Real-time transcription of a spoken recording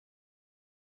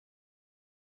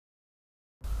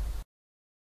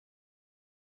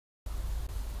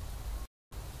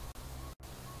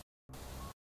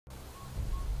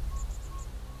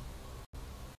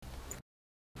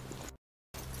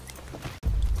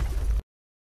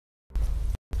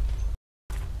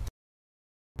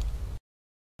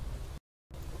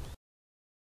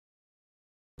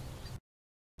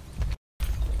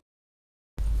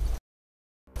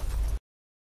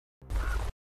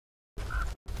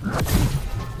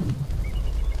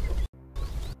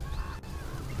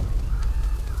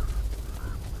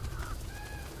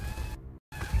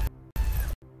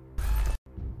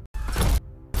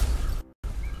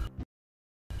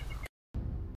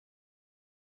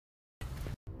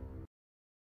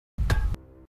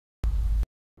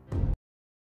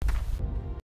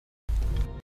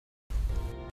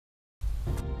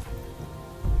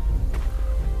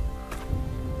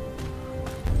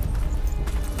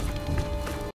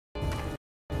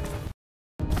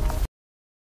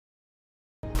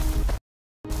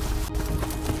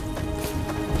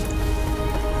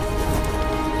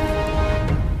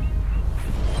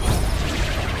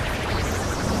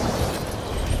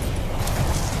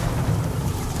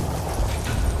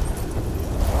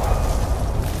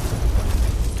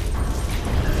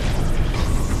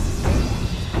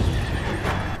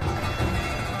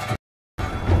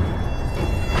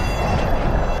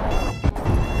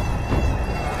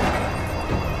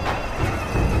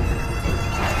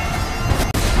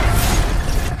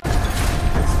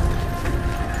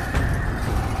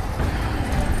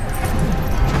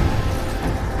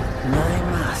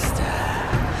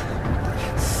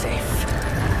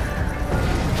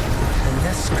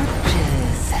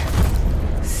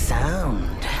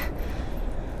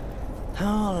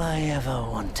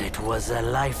It was a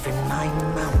life in my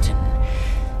mountain,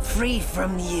 free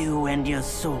from you and your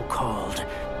so-called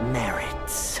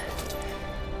merits.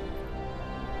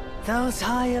 Those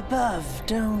high above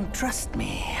don't trust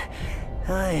me.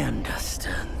 I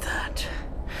understand that.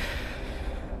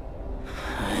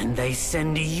 And they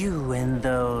send you and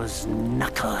those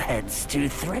knuckleheads to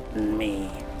threaten me,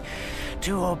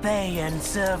 to obey and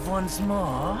serve once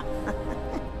more.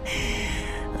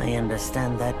 I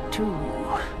understand that too.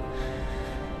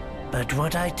 But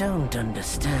what I don't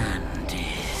understand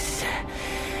is...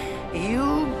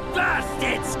 you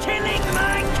bastards killing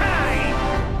mankind!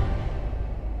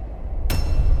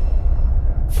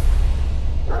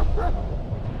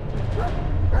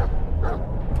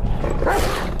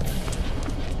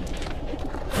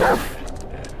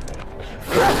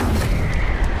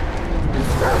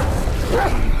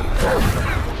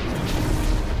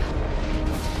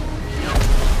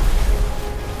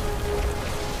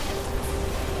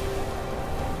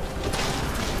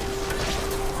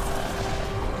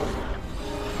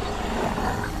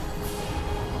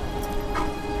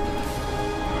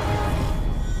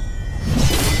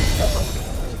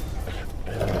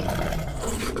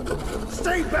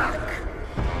 Stay back,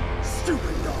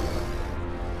 stupid dog.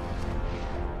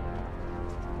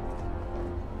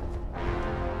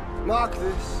 Mark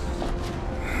this.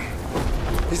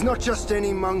 He's not just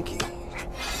any monkey.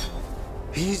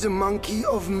 He's a monkey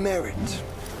of merit.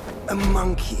 A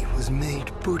monkey was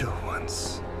made Buddha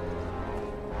once.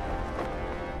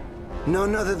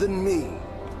 None other than me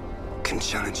can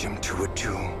challenge him to a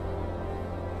duel.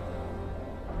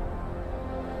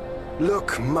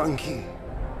 Look, monkey.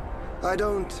 I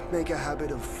don't make a habit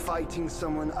of fighting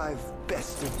someone I've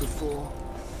bested before.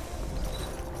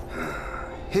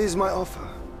 Here's my offer.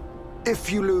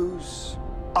 If you lose,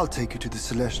 I'll take you to the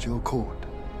Celestial Court.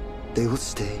 They will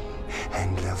stay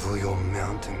and level your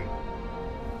mountain.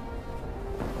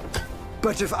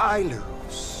 But if I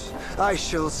lose, I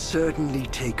shall certainly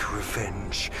take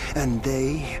revenge, and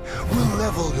they will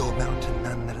level your mountain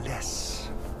nonetheless.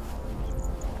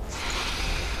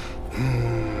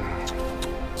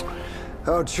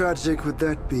 How tragic would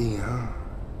that be, huh?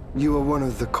 You are one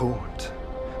of the court.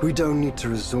 We don't need to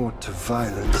resort to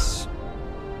violence.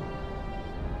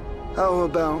 How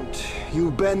about you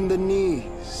bend the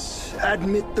knees,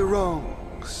 admit the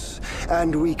wrongs,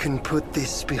 and we can put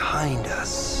this behind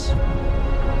us.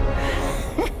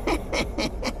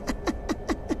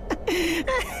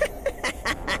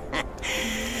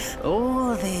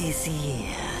 All these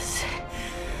years,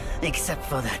 except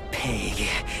for that pig,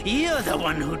 you're the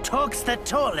one who talks the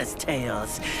tallest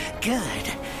tales. Good,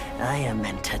 I am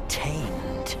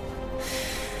entertained.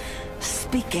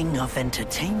 Speaking of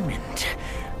entertainment,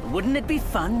 wouldn't it be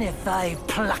fun if I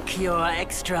pluck your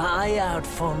extra eye out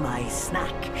for my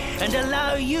snack and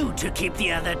allow you to keep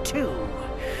the other two?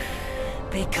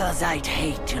 Because I'd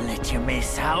hate to let you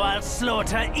miss how I'll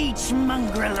slaughter each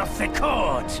mongrel of the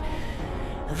court.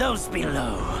 Those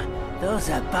below, those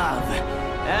above,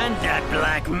 and that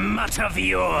black mutt of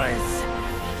yours.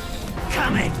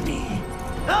 Come at me,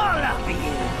 all of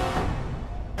you.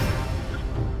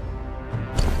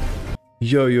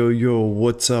 Yo,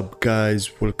 what's up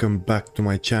guys, welcome back to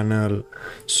my channel.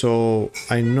 So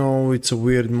I know it's a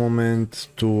weird moment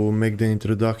to make the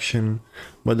introduction,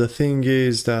 but the thing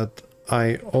is that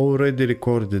I already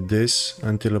recorded this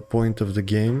until a point of the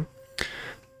game,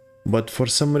 but for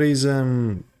some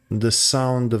reason the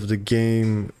sound of the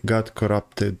game got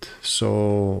corrupted,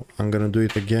 so I'm gonna do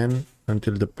it again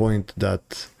until the point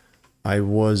that I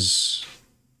was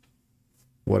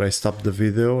where I stopped the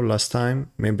video last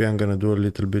time. Maybe I'm gonna do a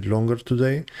little bit longer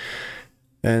today.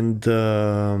 And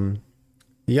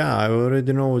yeah, I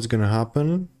already know what's gonna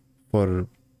happen for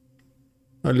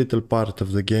a little part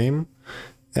of the game.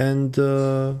 And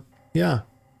yeah,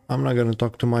 I'm not gonna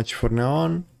talk too much for now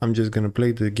on. I'm just gonna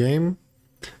play the game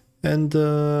and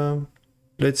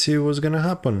let's see what's gonna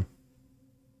happen.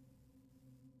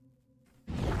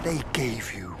 They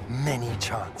gave you many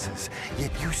chances,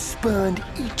 yet you spurned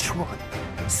each one.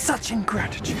 Such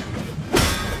ingratitude.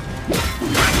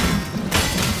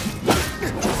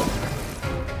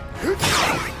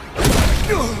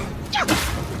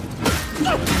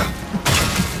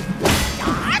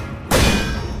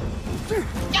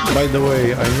 By the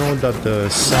way, I know that the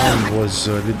sound was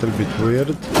a little bit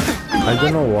weird. I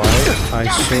don't know why. I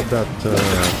saw that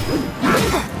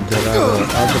there are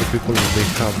other people that they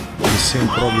have the same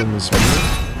problem as me.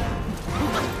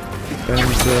 And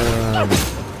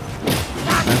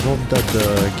I hope that the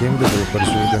game developers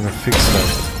will gonna fix that.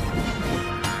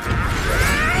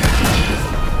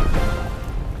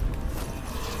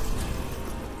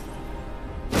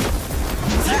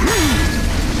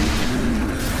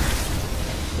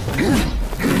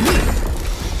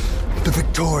 The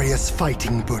victorious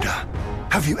fighting Buddha.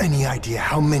 Have you any idea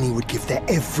how many would give their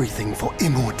everything for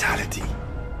immortality?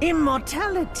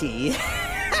 Immortality?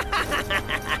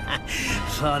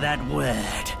 For that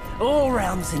word, all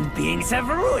realms and beings have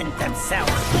ruined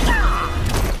themselves.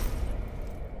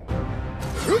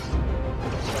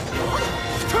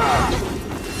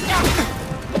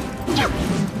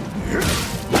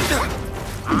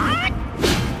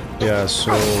 Yeah,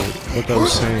 so what I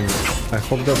was saying, I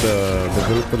hope that the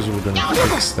developers will gonna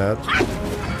fix that.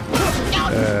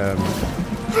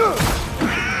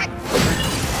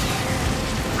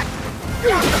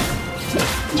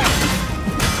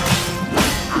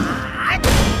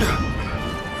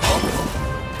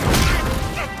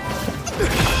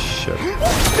 Shit.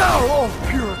 Thou of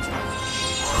purity!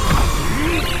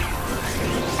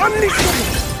 Unleash me!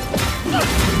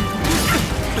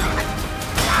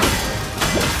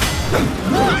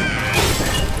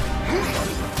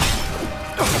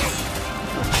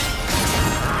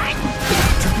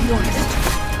 To be honest,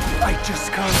 I just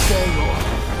can't bear your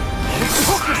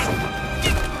hypocrisy.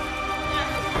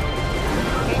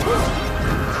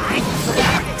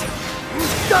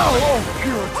 Thou of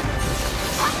purity!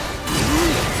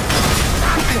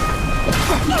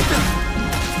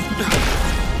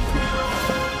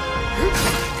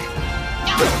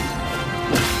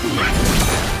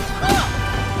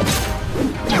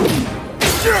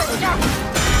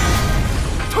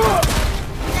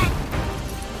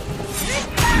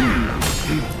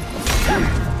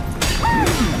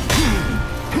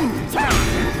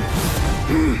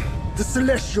 The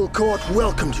Celestial Court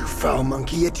welcomed you, foul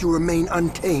monkey, yet you remain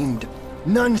untamed.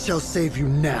 None shall save you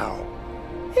now.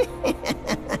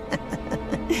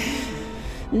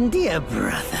 Dear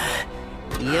brother,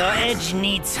 your edge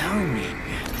needs honing.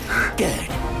 Good.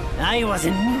 I was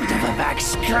in need of a back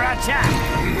scratcher.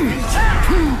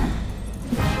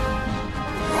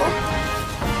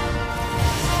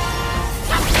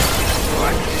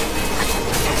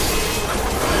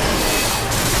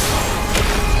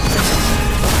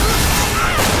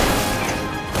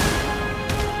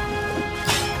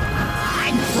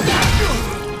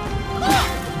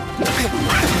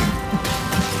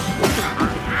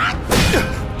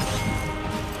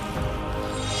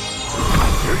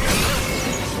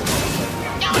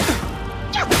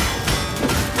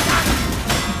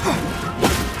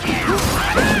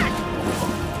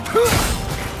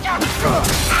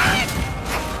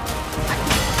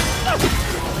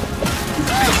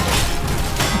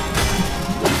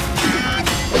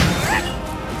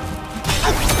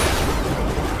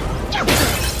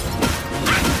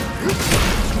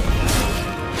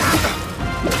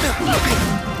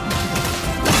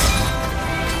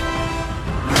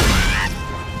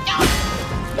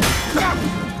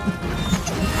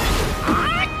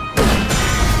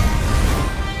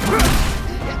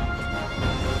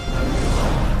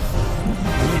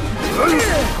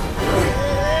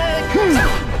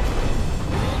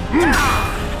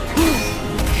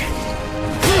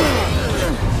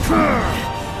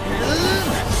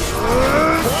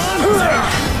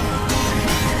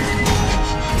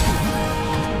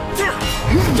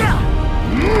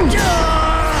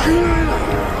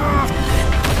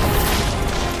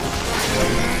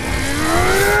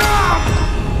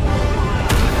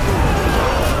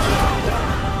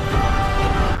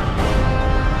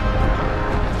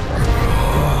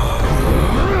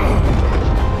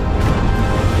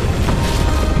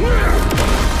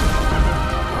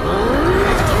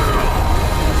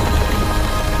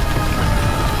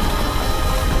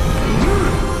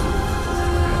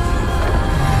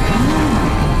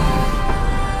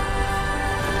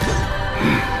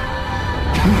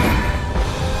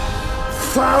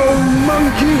 Foul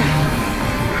monkey!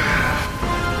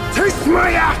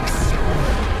 my axe!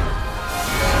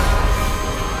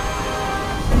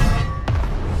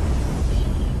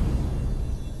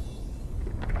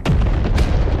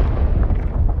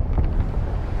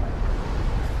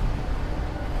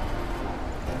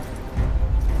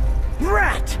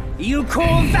 Rat! You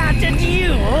call that a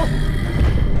duel?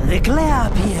 The glare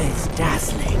up here is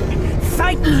dazzling.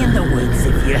 Fight me in the woods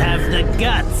if you have the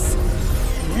guts.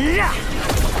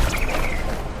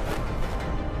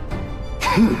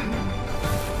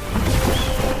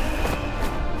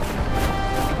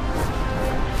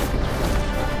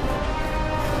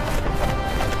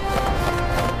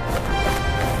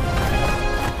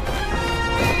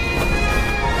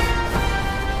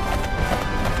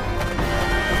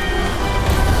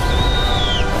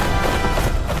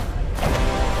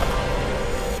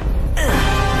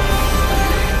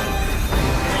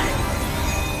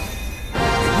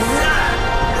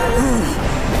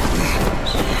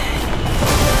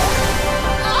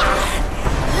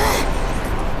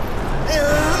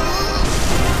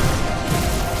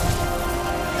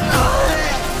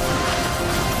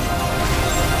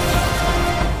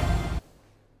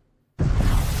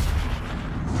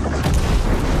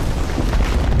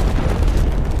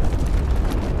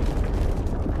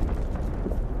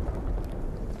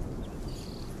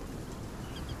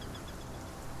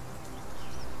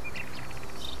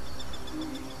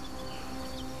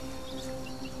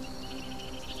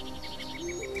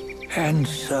 And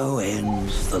so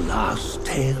ends the last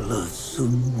tale of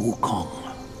Sun Wukong.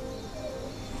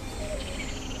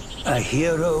 A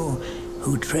hero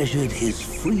who treasured his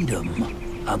freedom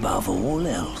above all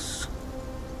else.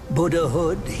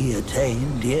 Buddhahood he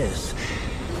attained, yes,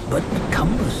 but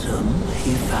cumbersome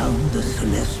he found the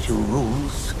celestial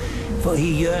rules, for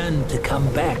he yearned to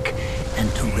come back and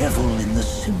to revel in the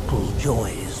simple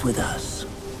joys with us.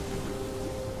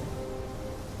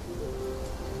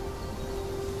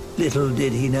 Little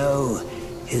did he know,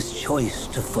 his choice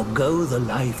to forgo the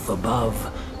life above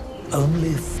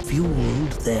only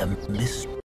fueled their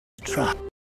mistrust.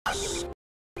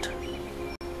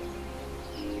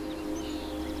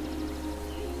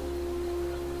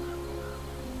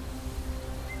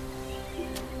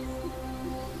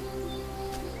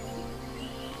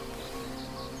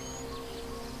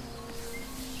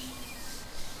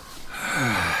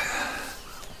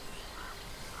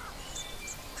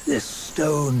 This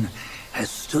stone has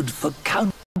stood for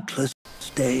countless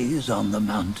days on the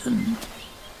mountain.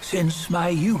 Since my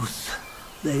youth,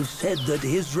 they've said that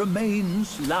his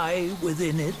remains lie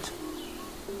within it.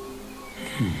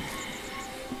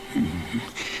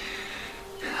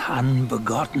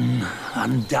 Unbegotten,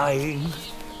 undying,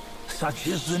 such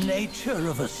is the nature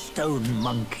of a stone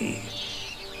monkey.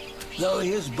 Though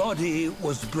his body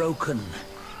was broken,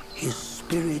 his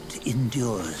spirit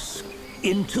endures.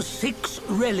 Into 6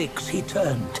 relics he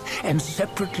turned, and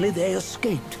separately they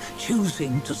escaped,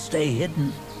 choosing to stay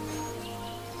hidden.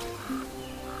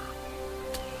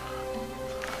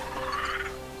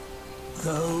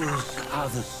 Those are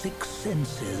the 6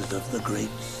 senses of the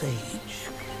great sage.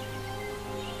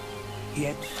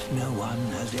 Yet no one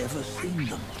has ever seen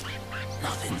them,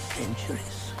 not in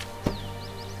centuries.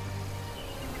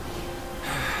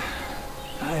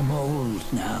 I'm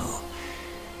old now.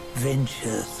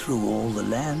 Venture through all the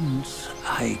lands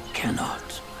I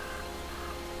cannot.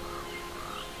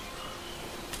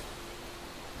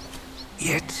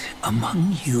 Yet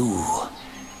among you,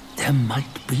 there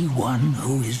might be one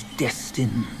who is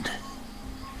destined.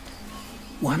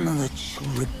 One that shall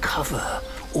recover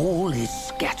all his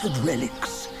scattered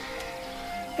relics.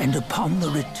 And upon the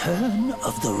return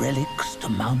of the relics to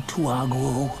Mount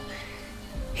Tuaguo,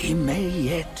 he may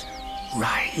yet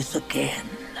rise again.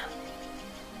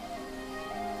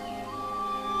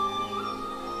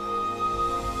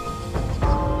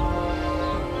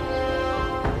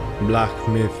 Black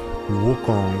Myth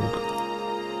Wukong.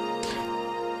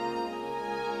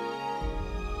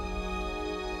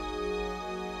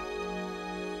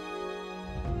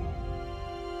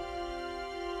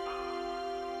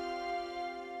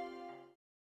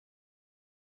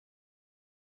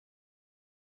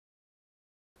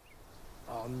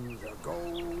 On the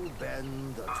go,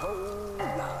 bend the toe,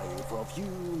 life of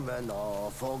human or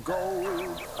for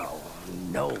gold. Oh,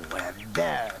 nowhere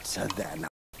better than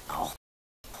our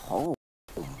home.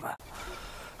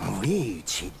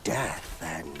 Reach death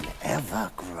and ever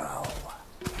grow.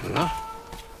 Huh?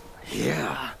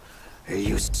 Here,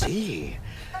 you see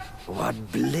what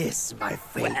bliss my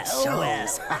fate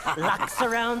shows. Well, luck's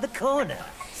around the corner.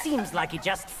 Seems like he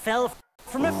just fell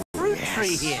from a fruit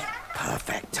tree here.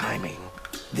 Perfect timing.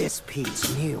 This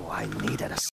piece knew I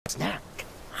needed a snack.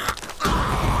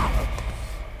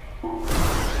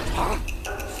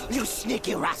 You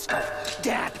sneaky rascal!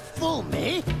 Dare to fool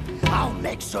me? I'll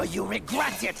make sure you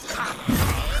regret it!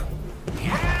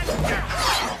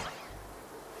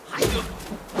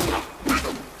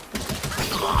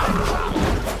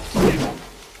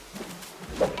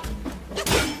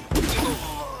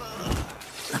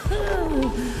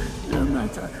 No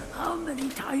matter how many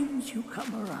times you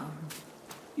come around,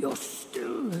 you're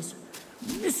still as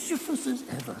mischievous as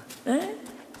ever, eh?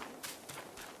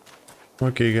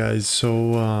 Okay guys,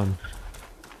 so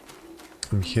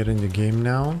I'm here in the game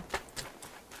now.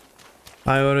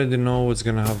 I already know what's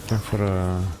gonna happen for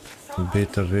a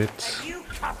bit of it. You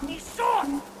cut me short!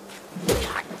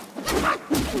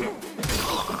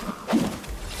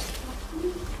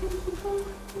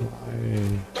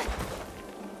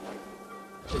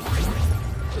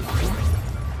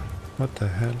 What the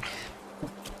hell?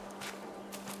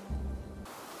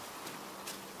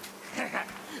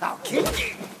 I'll kill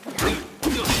you!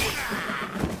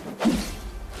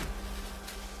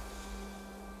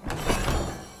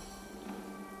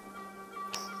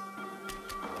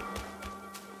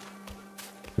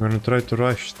 I'm gonna try to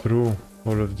rush through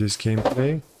all of this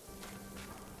gameplay.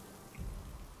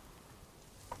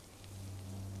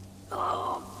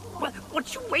 Oh,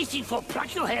 what you waiting for?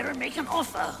 Pluck your hair and make an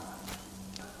offer.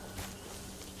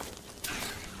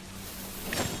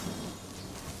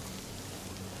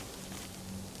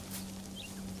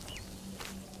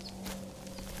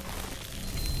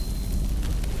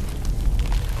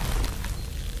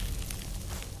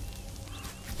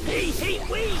 Hey,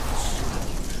 wait!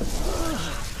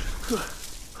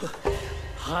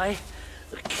 I,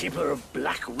 the keeper of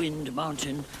Black Wind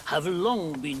Mountain, have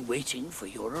long been waiting for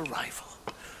your arrival.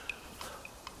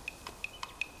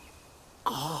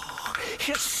 Oh,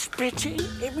 his spitting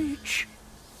image,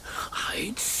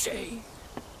 I'd say.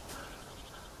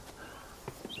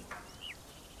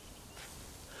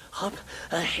 Up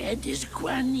ahead is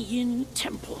Guan Yin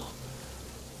Temple.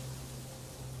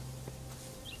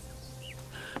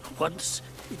 Once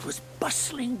it was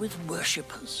bustling with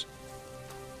worshippers,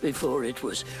 before it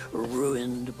was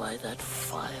ruined by that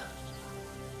fire.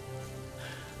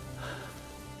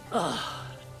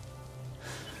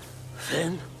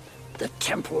 Then the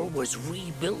temple was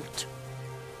rebuilt.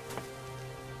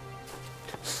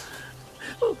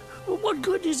 Oh, what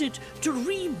good is it to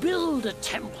rebuild a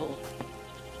temple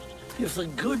if the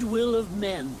goodwill of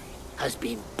men has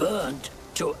been burned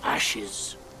to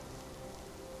ashes?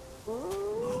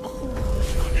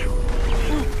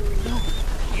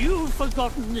 You've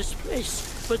forgotten this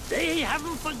place, but they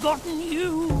haven't forgotten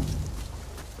you.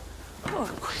 Oh,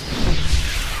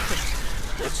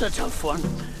 that's a tough one.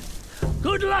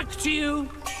 Good luck to you.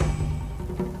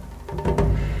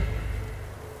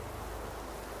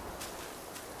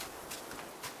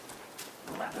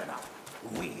 Wrap it up.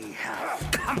 We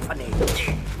have company.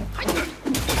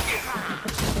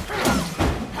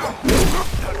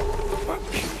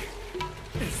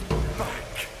 It's back.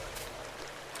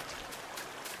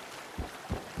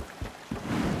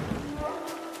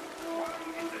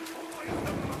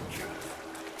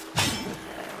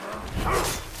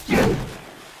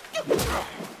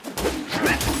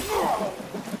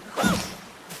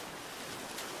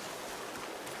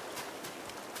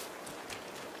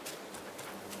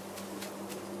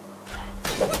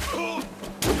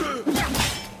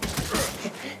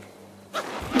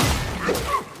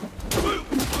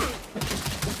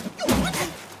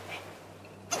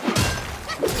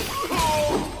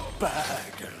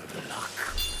 Bad luck.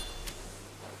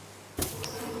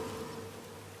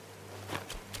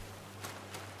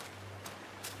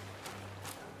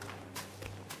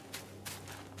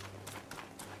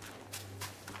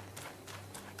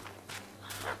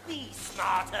 The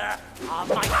starter of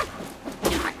my...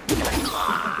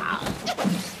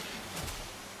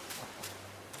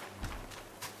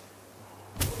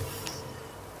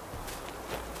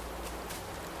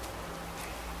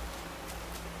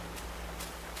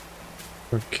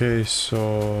 Okay, so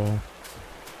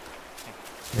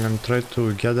I'm gonna try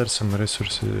to gather some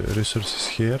resources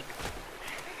here.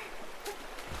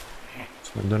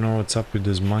 So I don't know what's up with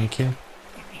this monkey.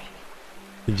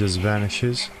 He just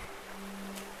vanishes.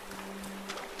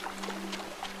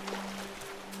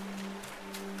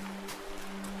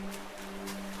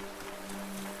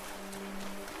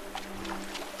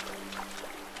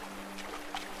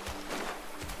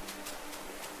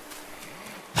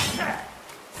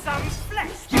 Some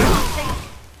flesh.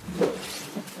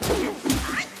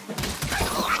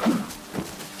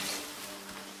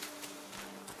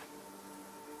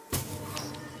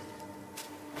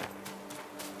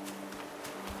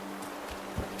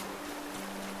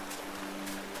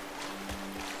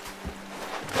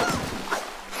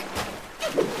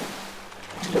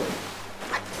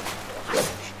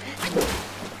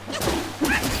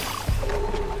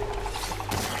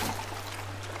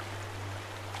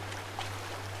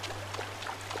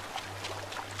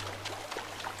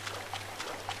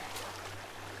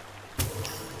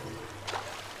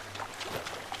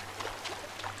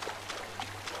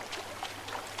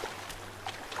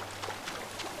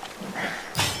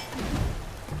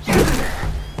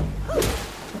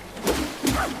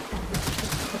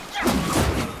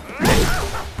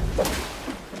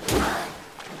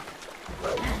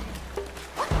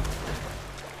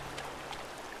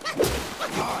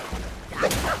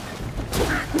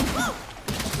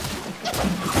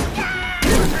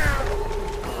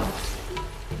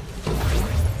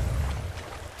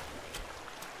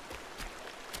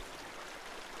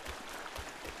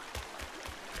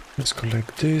 Let's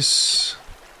collect this.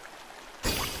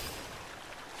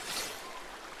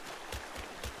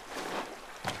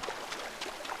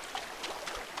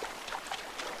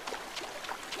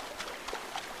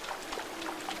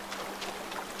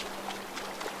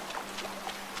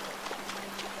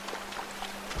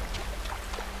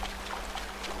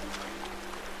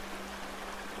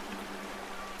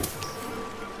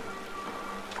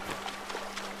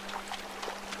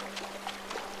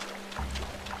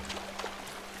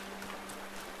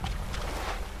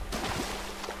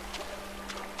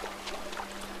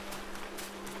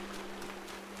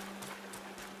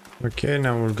 Okay,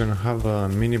 now we're gonna have a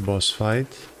mini boss fight.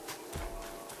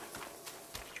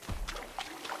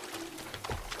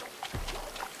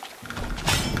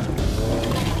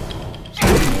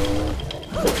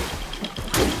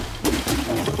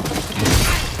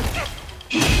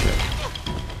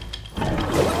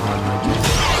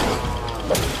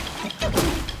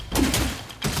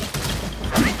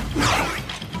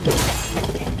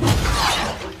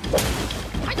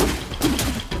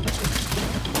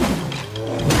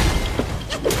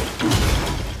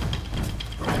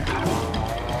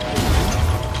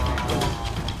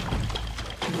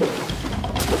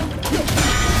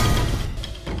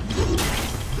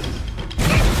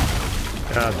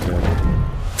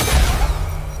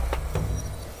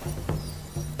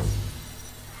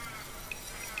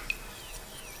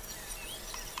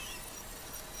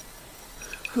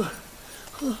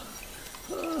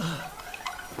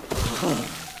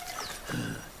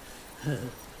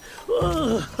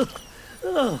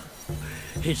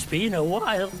 It's been a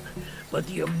while, but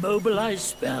the immobilized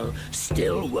spell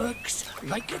still works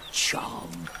like a charm.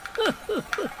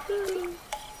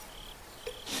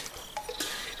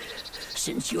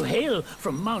 Since you hail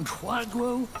from Mount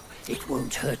Huaguo, it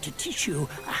won't hurt to teach you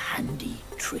a handy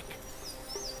trick.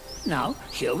 Now,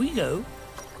 here we go.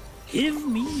 Give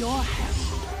me your hand.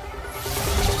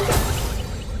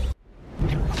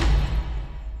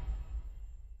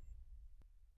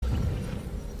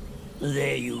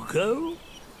 There you go.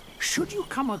 Should you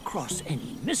come across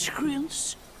any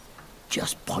miscreants,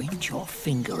 just point your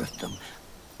finger at them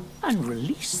and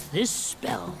release this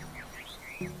spell.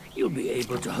 You'll be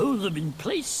able to hold them in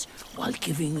place while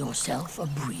giving yourself a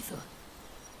breather.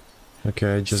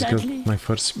 Okay, I just Sadly, got my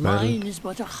first spell. Mine is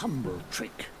but a humble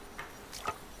trick.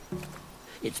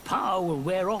 Its power will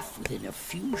wear off within a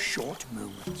few short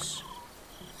moments.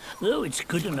 Though it's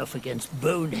good enough against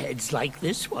boneheads like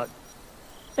this one.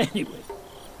 Anyway,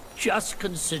 just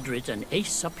consider it an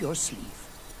ace up your sleeve.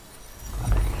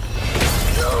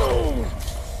 No!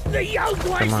 The young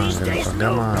boys these days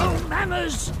know no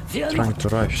manners! Fear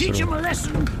not, teach them a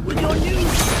lesson with your new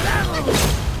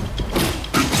spell!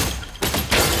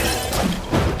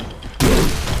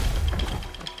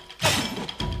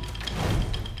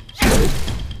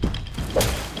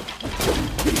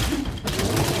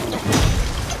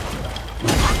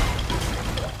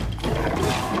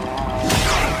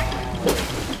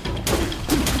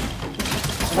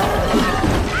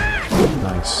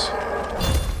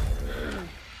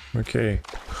 Okay,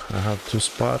 I have 2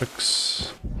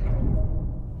 sparks.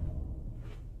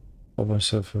 Hold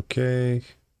myself okay.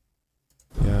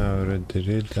 Yeah, I already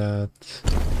did that.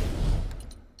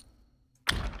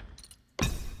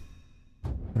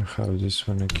 I have this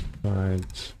one occupied.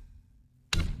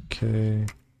 Okay.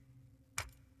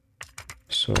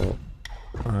 So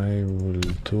I will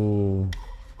do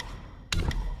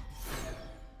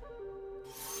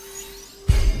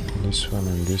this one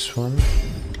and this one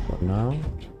for now.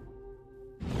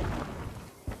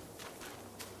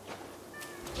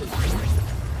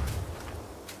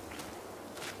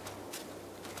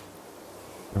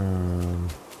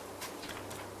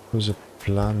 There's a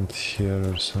plant here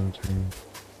or something.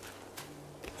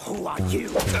 Who are you?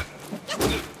 Yeah.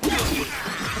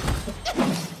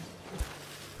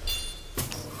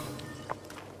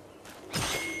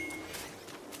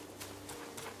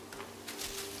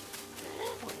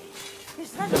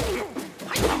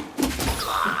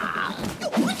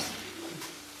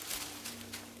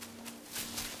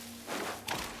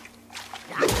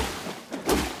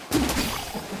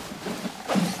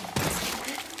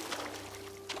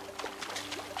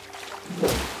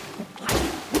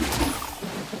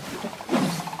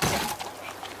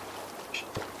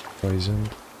 Poisoned.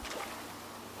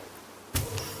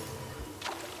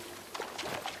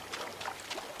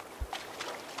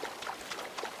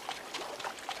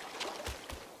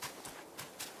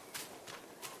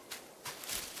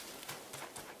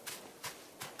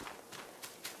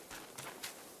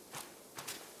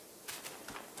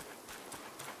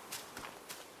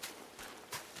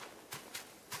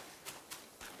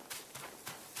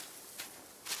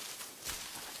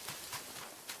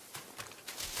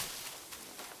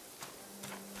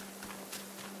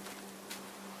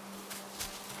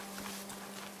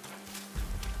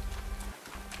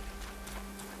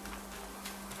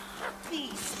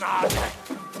 These not.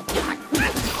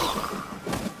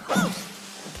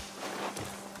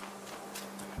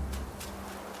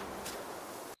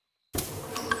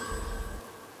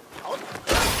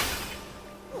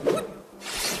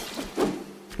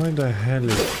 Why the hell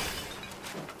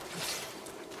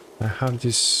I have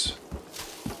this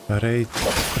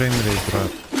frame rate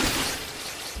drop?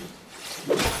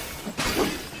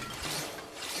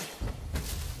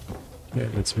 Okay,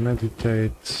 let's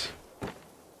meditate.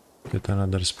 Get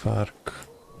another spark.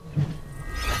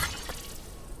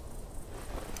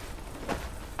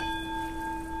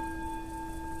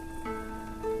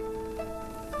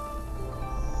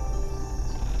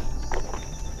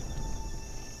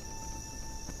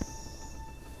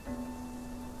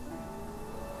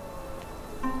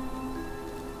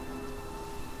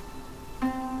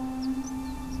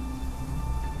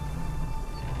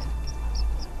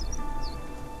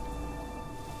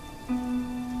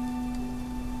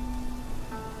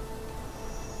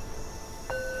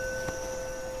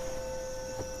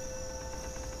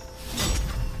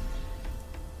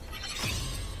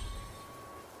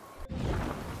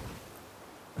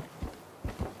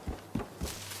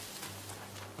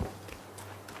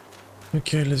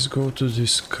 Okay, let's go to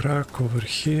this crack over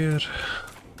here.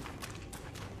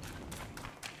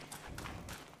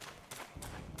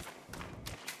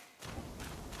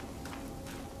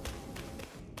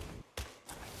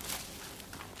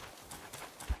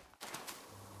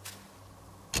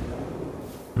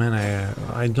 Man,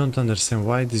 I don't understand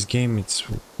why this game it's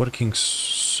working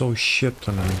so shit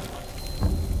on me.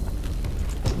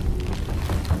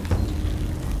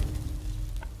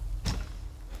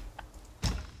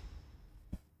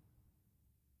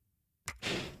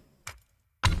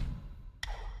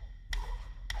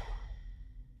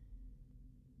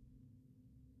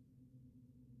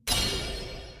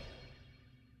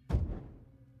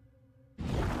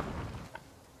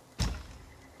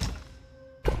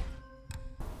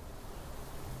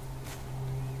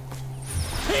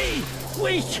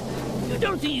 Wait! You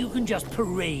don't think you can just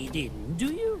parade in,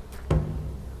 do you?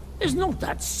 It's not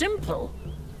that simple.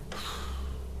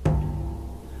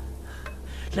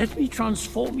 Let me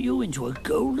transform you into a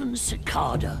golden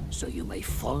cicada, so you may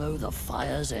follow the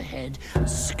fires ahead and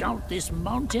scout this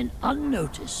mountain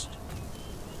unnoticed.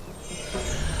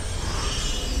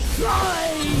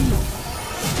 Fly!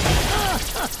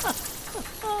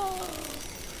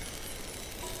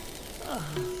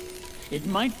 It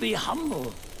might be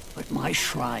humble, but my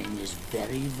shrine is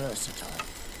very versatile.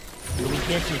 You'll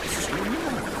get it soon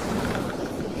enough.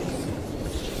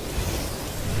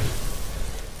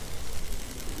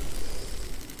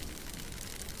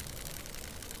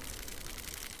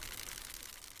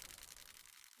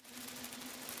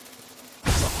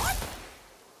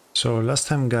 So last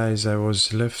time, guys, I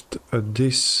was left at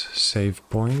this save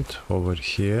point over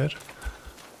here.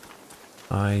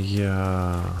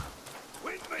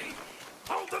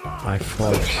 I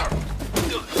fought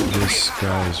these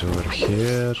guys over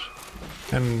here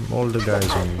and all the guys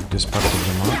on this part of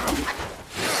the map.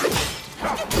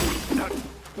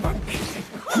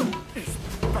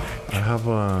 I have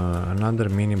another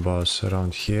mini boss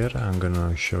around here. I'm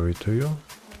gonna show it to you.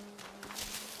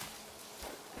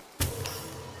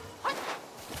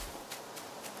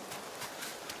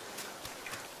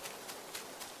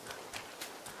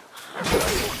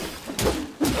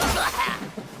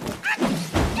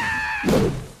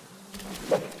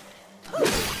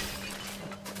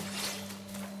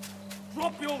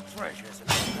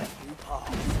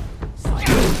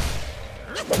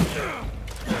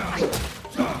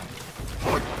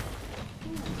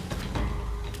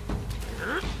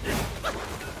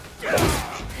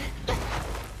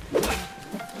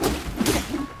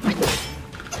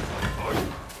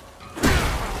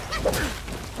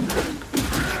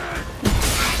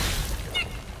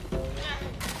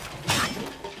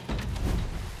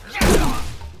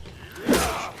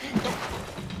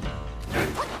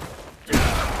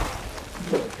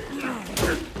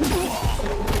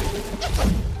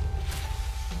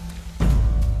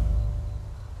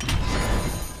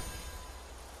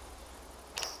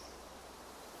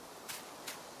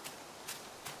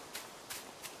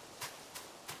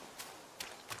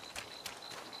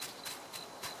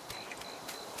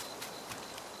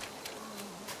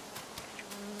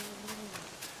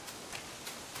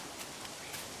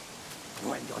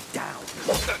 When you're down.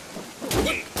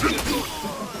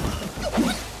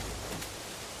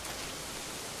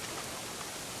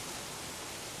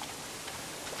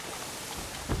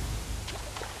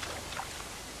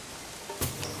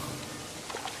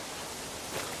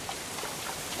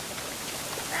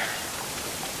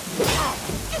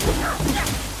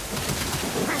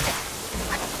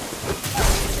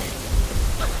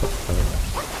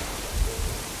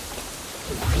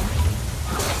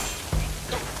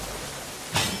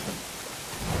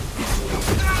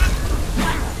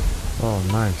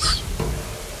 Nice.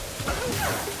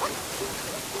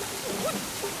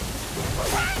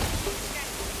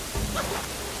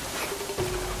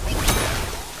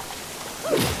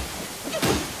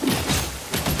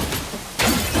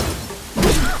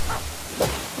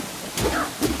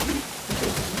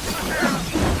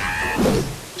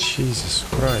 Jesus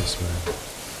Christ, man.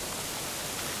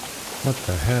 What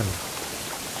the hell?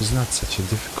 He's not such a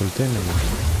difficult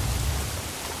enemy.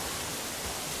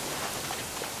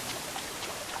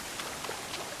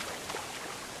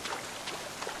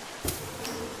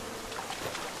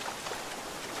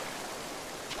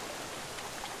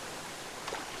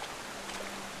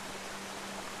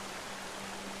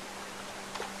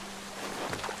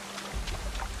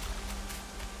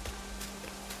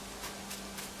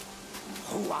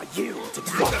 Who are you to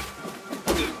try?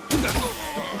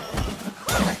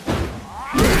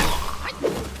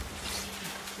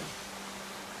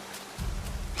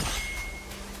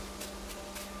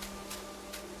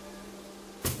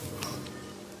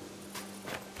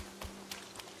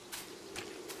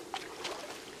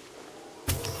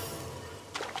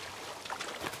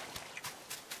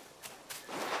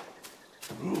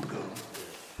 Wukong,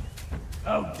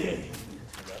 how dare you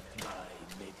interrupt my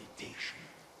meditation?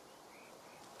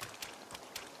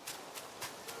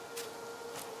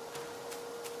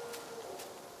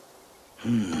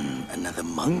 Another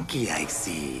monkey, I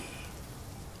see.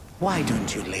 Why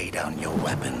don't you lay down your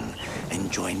weapon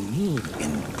and join me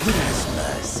in Buddha's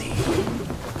mercy?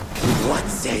 What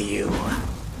say you?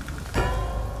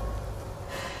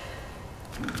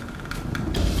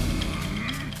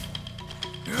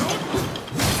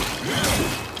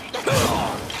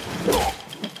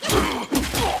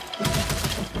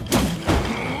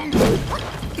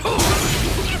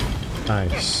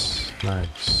 Nice,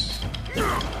 nice.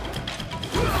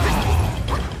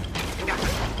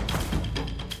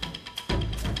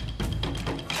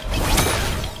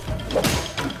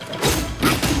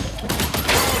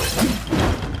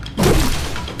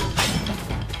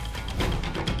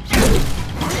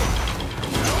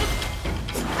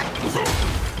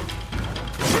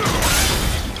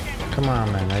 Come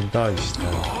on, man, I dodged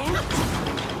that.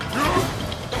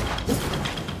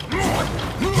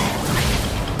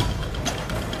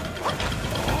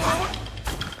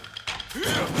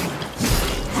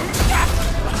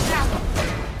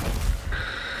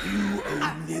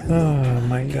 Oh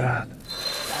my god.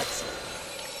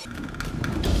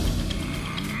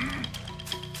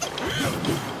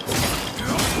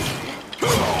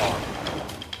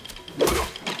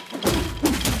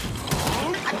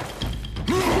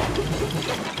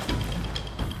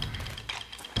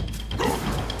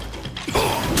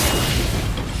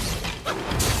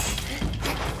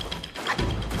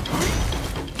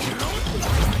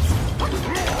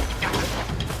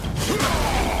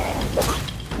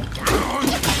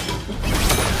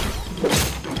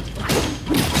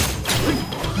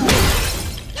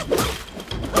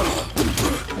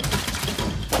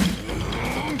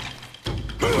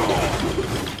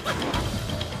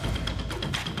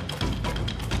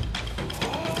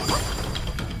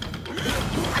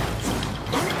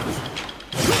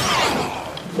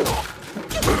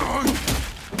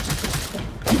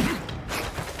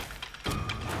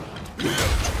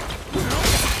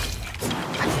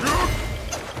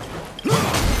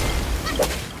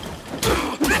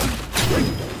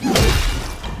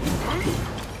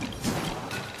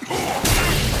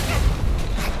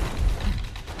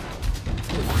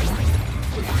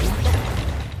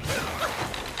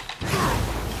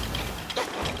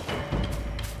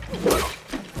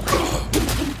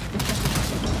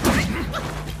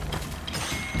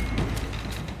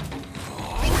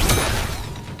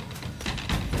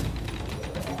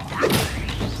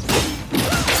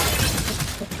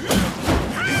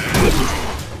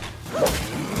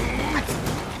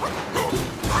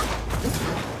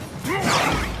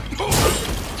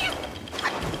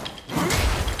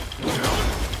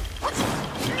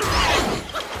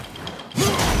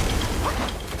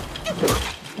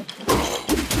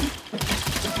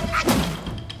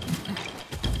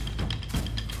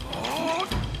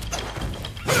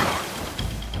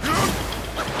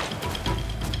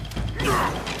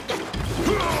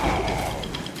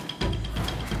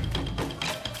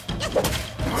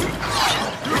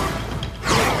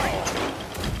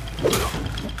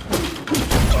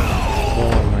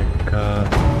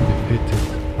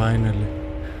 Finally.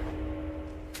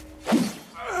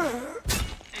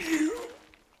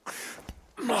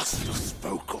 Master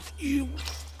spoke of you.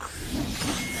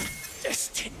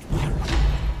 Destined One.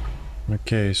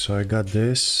 Okay, so I got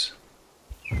this.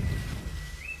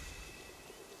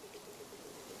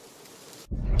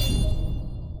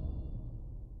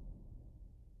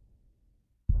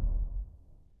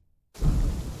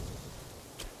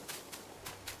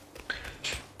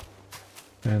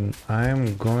 And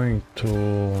I'm going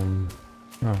to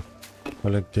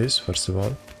collect this first of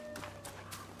all.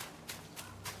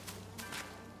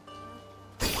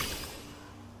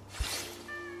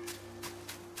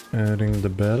 And ring the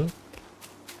bell.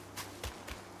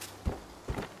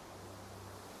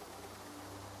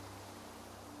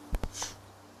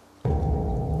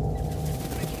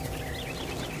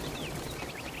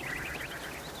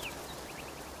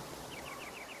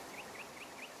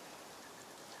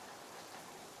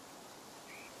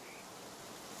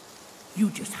 You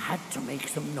just had to make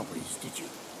some noise, did you?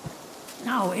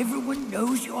 Now everyone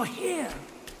knows you're here.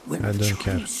 When I a don't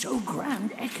chime care. so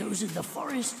grand echoes in the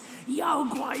forest, Yao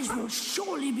Guais will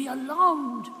surely be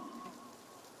alarmed.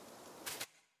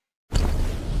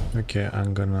 Okay,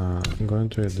 I'm going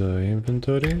to the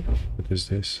inventory. What is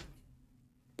this?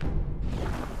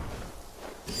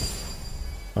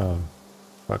 Oh,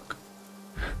 fuck.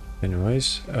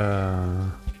 Anyways,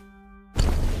 I'm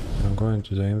going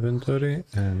to the inventory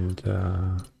and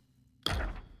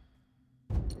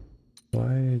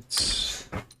why it's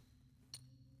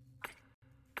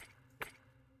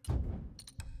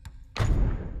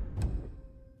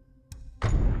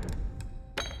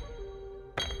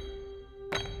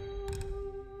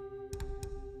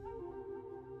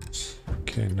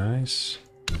okay, nice.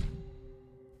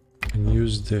 And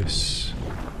use this.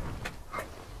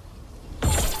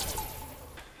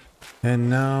 And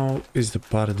now is the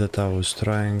part that I was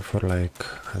trying for like,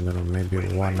 I don't know, maybe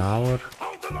 1 hour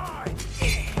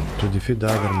to defeat the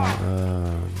other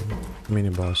mini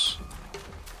boss.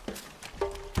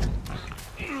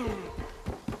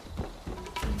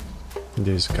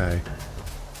 This guy.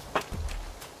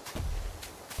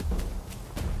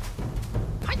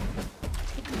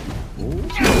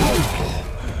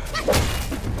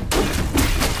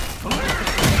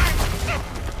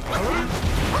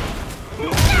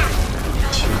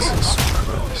 Jesus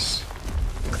Christ.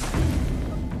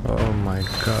 Oh my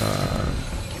god.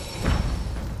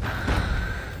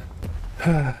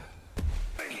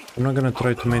 I'm not gonna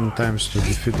try too many times to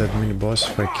defeat that mini boss.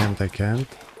 If I can't, I can't.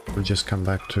 We'll just come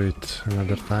back to it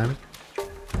another time.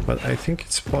 But I think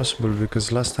it's possible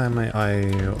because last time I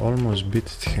almost beat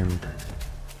him.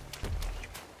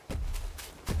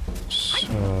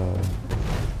 So...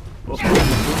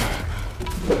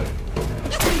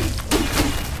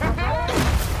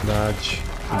 Dodge,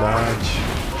 dodge.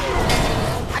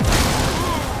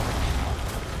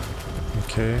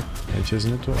 Okay, I just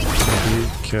need to be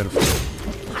careful.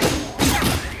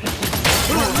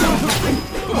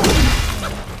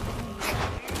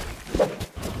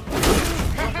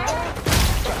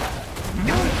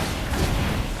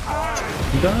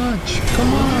 Dodge,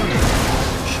 come on!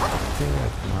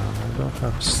 Shit, man, I don't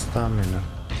have stamina.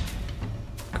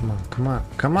 Come on, come on,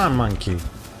 come on, monkey!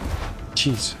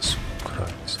 Jesus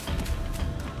Christ.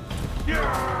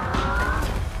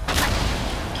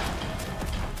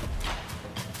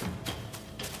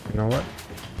 You know what?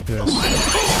 Yes.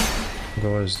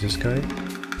 Go as this guy.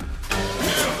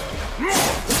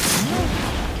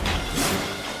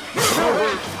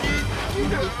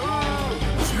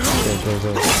 Go, go,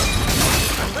 go.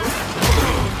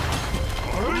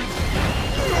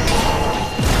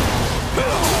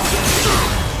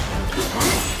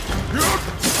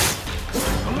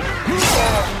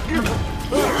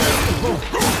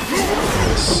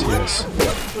 Yes, yes.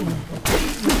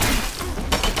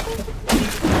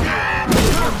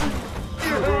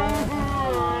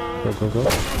 Go, go, go.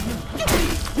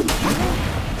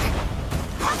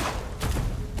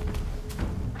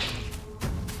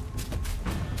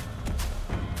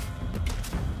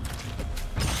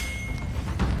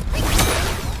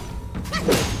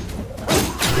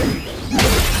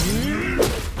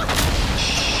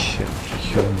 Shit,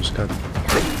 he almost got...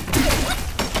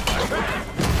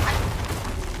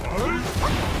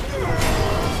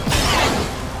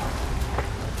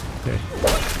 Okay.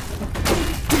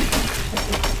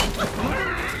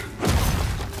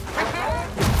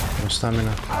 No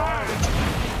stamina.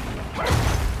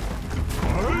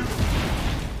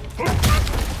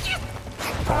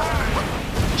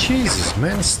 Jesus,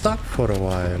 man, stuck for a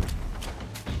while.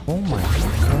 Oh my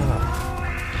god.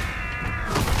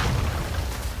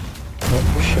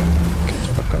 Oh shit, get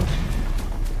the fuck out.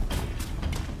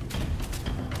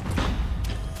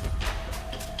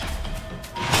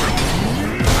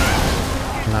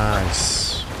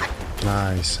 Nice.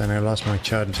 Nice, and I lost my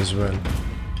charge as well.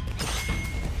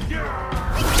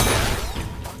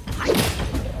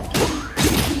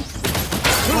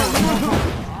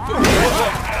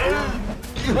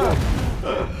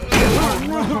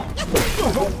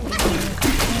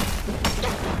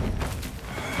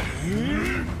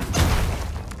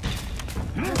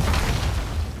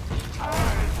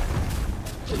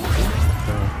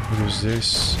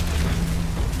 use this.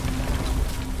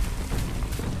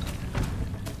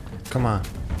 Come on.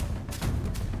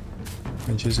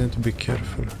 I just need to be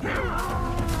careful.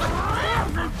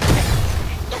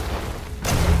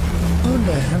 How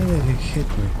the hell did he hit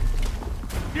me?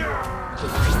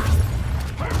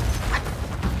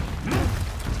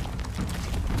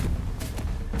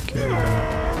 Okay,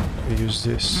 we use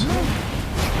this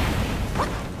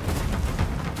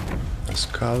as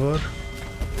cover.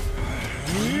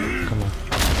 Come on.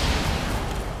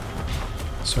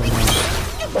 So much.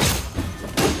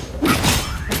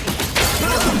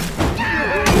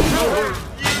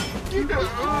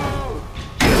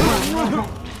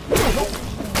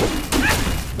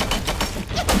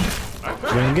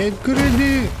 Don't get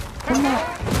greedy. Come on.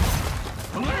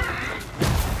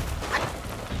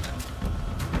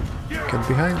 Get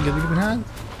behind, get behind.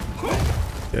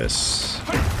 Yes.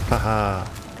 Haha.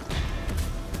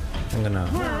 I'm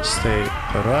gonna stay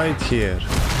right here.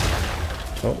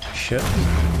 Oh shit.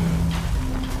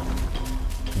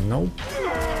 Nope.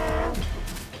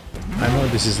 I know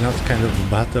this is not kind of a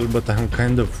battle, but I'm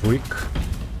kind of weak.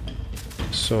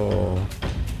 So...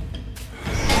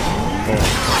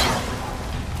 Oh.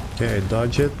 Okay, I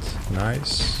dodge it.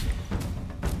 Nice.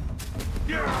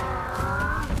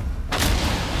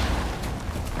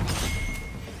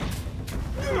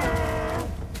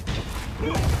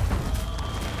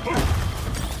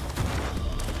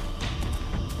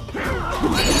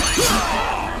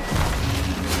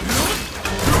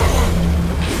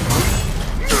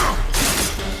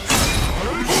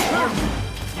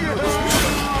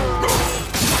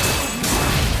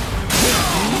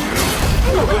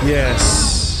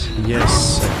 Yes,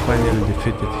 yes, I finally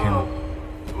defeated him.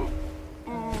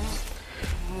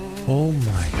 Oh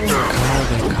my god,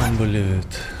 I can't believe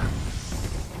it.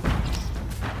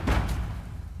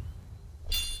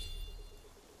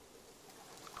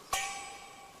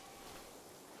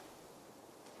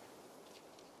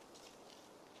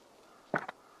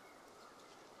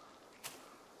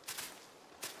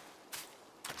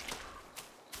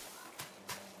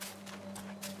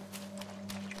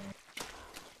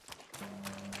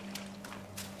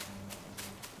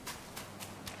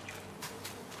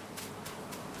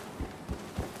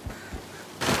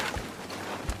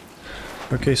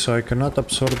 Okay, so I cannot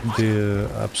absorb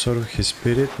his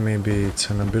spirit. Maybe it's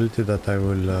an ability that I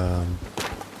will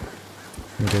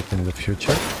get in the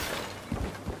future.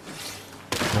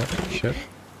 Oh shit!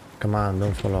 Come on,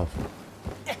 don't fall off.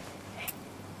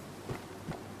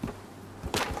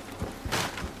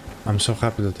 I'm so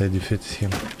happy that I defeated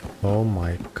him. Oh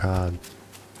my god.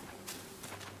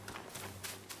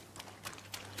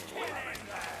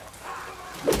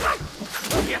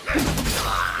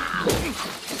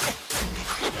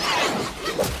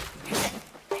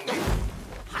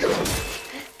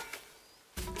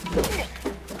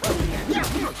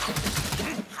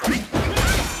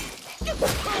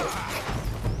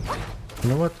 You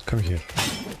know what? Come here.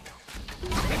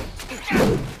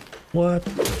 What?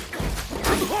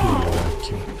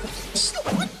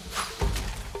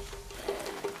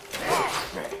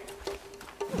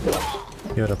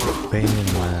 You're a pain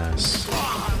in my ass.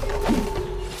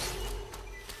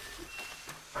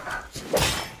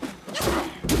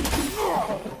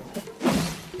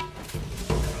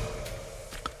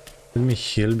 Let me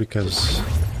heal because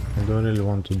I don't really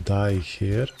want to die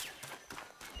here.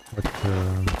 But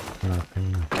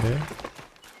nothing, okay.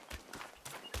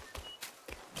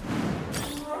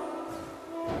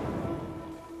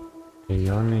 A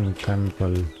yawning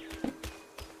temple.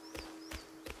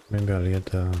 Maybe I'll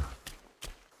get a...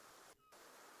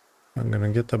 I'm gonna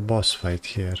get a boss fight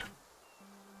here.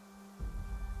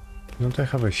 Don't I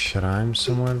have a shrine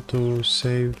somewhere to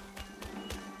save?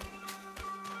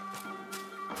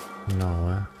 No,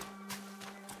 eh?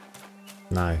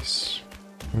 Nice.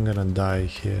 I'm gonna die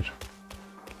here.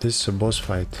 This is a boss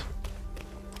fight.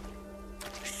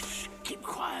 Shh, keep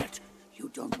quiet. You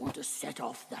don't want to set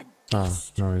off that Ah,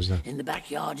 dust. no, is that? In the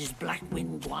backyard is Black Myth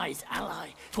Wukong's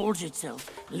ally. Calls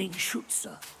itself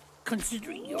Lingshutsa.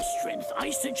 Considering your strength,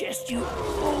 I suggest you...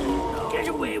 Oh, get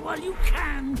away while you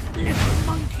can, little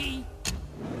monkey.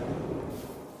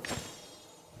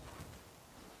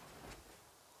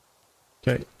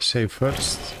 Okay, save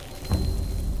first.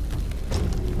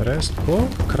 Rest. Oh,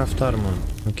 craft armor.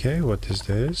 Okay, what is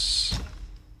this?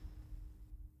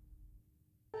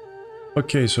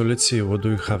 Okay, so let's see, what do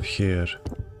we have here?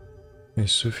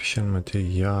 Insufficient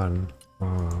material.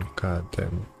 Oh, god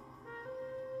damn.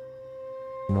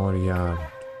 More yarn.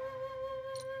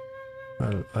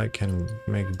 Well, I can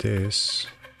make this.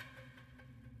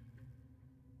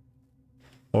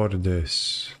 Or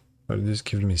this. Or this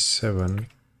gives me 7.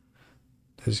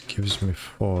 This gives me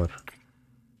 4.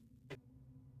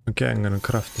 Okay, I'm gonna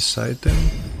craft this item.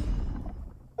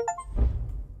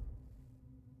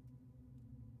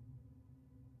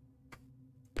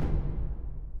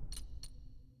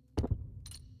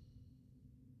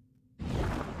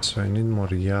 So I need more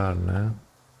yarn, eh?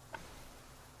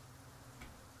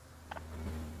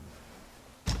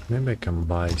 Maybe I can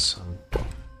buy some.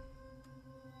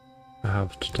 I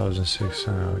have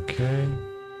 2,600, okay.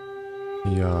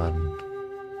 Yarn.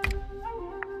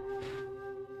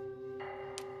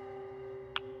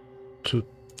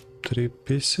 2-3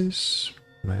 pieces?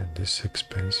 Man, this is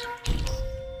expensive.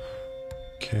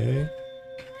 Okay.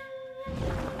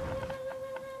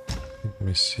 Let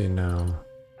me see now.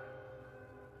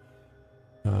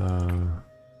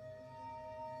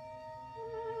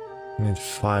 I need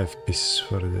 5 pieces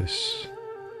for this.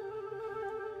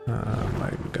 Oh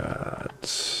my god.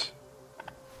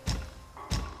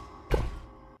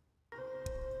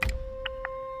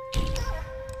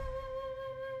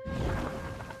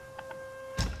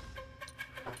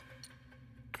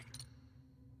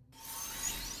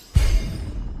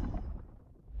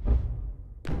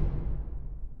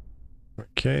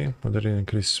 Okay, whether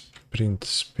increase sprint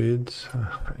speed. I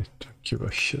don't give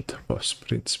a shit about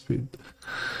sprint speed.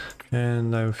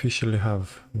 And I officially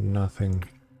have nothing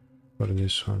for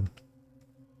this one.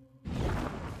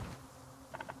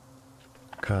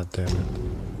 God damn it.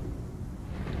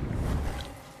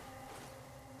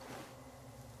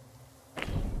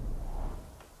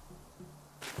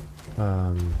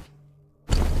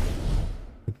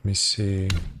 Let me see.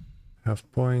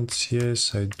 Have points?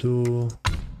 Yes, I do.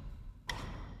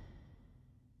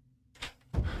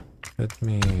 Let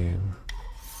me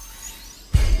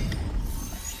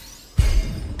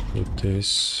do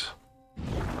this.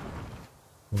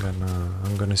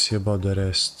 I'm gonna see about the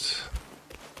rest.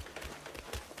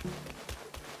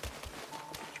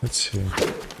 Let's see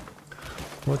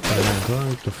what I'm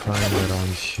going to find around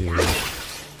here.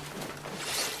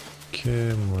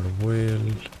 Okay, more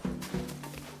wool.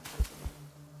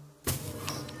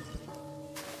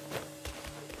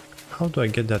 How do I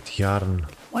get that yarn?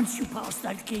 Once you pass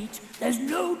that gate, there's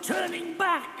no turning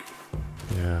back.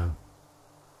 Yeah,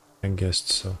 I guessed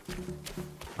so.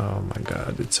 Oh my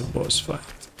god, it's a boss fight.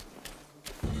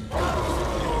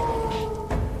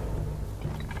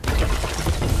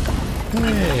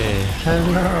 Hey,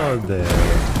 hello there.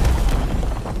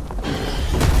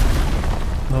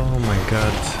 Oh my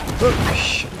god. Oh,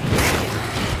 shit.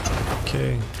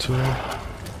 Okay, 2.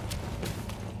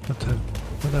 What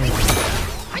am I?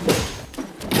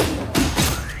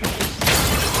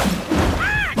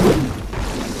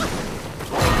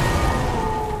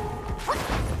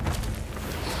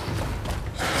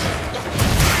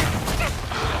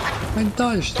 I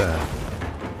dodged that.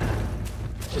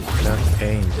 That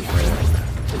ain't fair.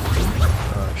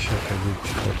 Oh shit, I did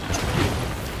short.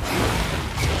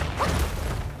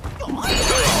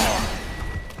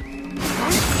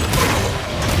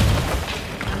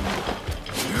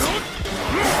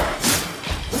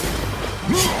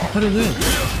 What are you doing?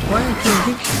 Why can't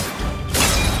you hit him?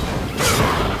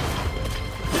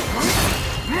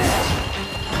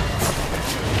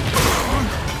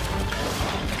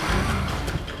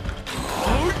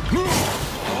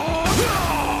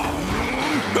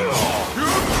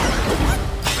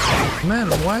 Man,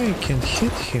 why I can't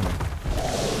hit him?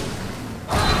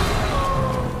 Oh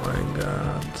my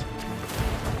god.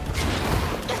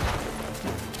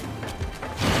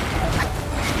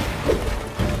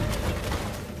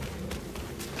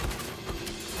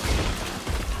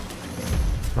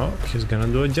 Oh, he's gonna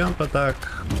do a jump attack.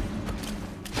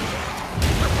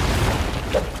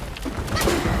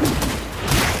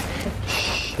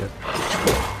 Shit.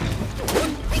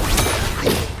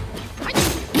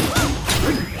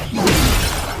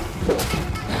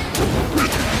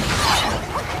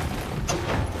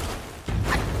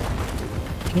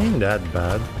 Ain't that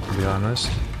bad, to be honest.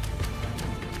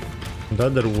 The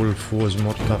other wolf was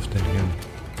more tough than him.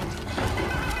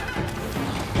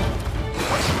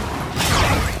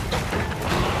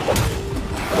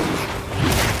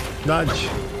 Dodge!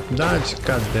 Dodge,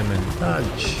 goddammit,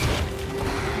 dodge!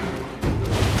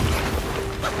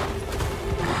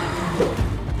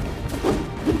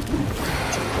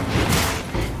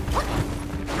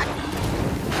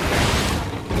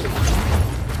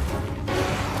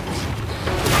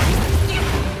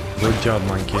 Good job,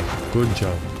 monkey. Good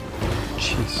job.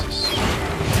 Jesus.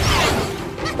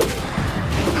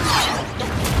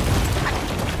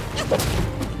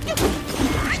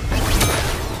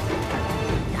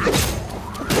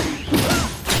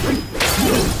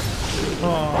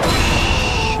 Oh,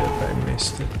 shit, I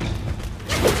missed it.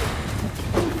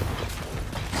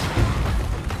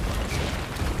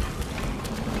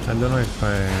 don't know if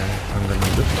I'm gonna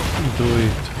do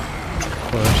it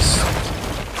first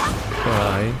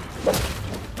try.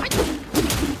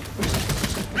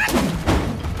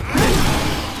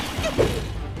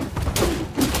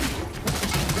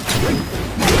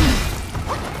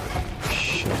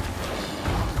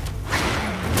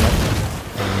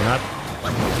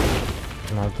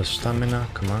 Not the stamina.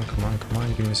 Come on, come on, come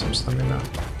on. Give me some stamina.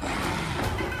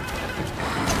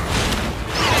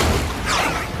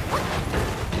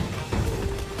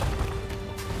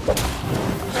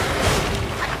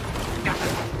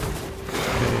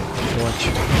 Okay, watch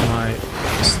my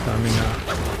stamina.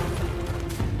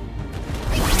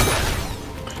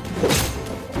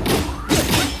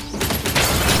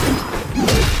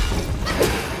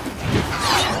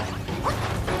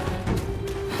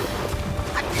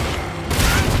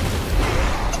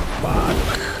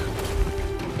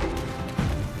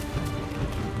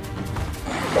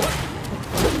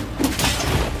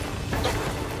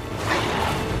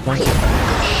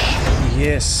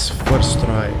 Yes, first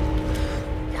try.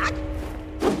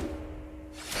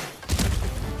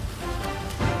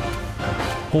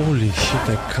 Holy shit,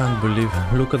 I can't believe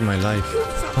it. Look at my life.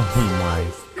 Oh my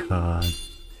god.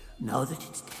 Now that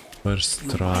it's dead, First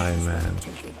try, man.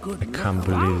 I can't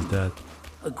believe that.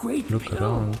 a great Look pill,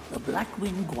 around. the Black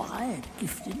Myth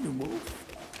gifted the wolf.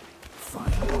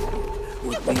 Finally,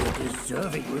 would be a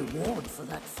deserving reward for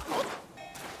that fight.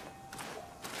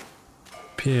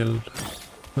 Pill.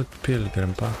 What pill,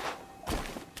 Grandpa?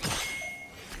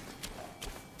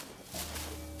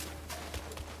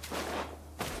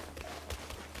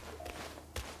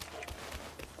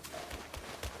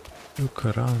 Look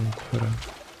around for a...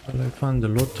 Well, I found the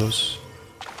lotus.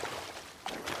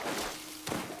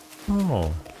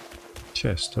 Oh,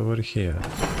 chest over here.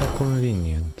 How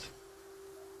convenient.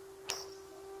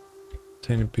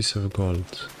 Tiny piece of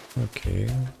gold. Okay.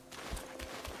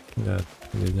 That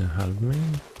didn't help me.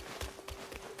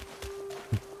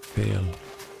 Fail.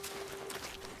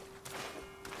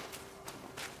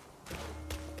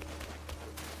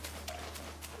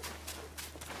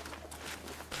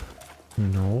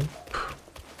 Nope.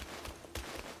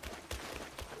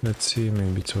 Let's see,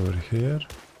 maybe it's over here.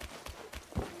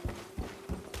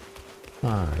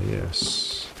 Ah,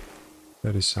 yes.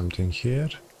 There is something here.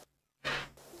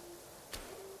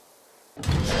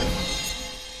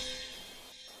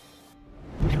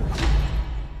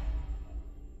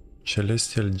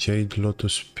 Celestial Jade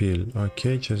Lotus Pill.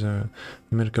 Okay, just a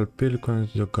miracle pill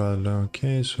connected to God.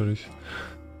 Okay, sorry.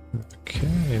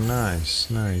 Okay,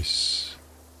 nice, nice.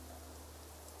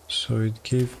 So it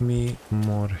gave me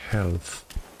more health.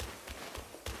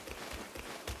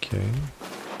 Okay.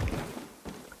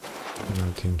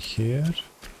 Nothing here.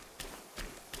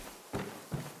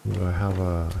 Do I have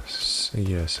a...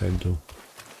 Yes, I do.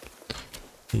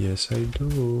 Yes, I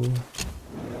do.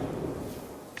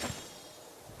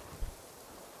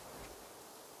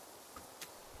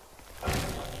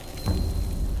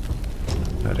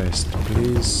 Rest,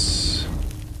 please.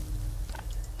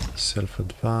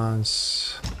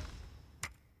 Self-advance.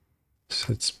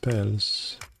 Set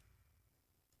spells.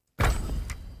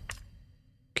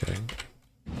 Okay.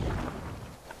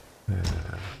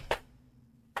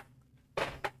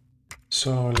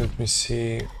 So let me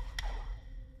see.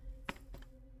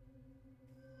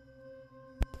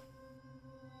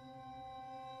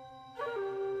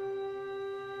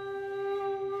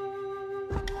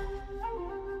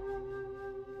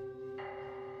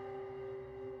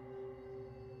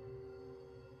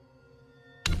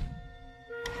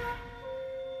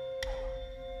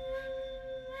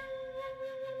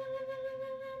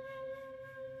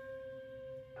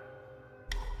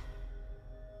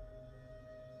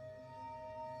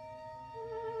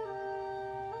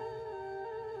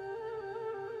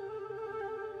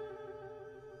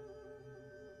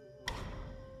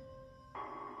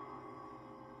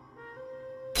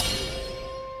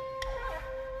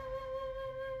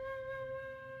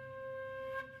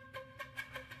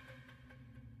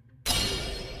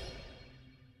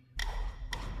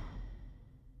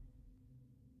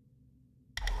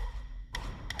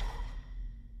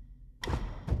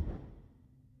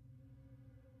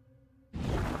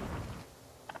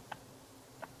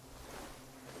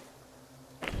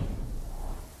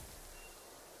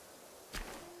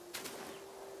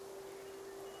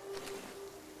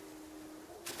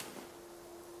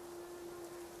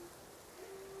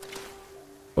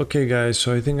 Okay guys,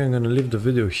 so I think I'm gonna leave the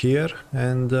video here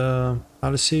and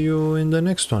I'll see you in the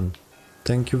next one.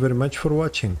 Thank you very much for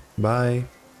watching. Bye.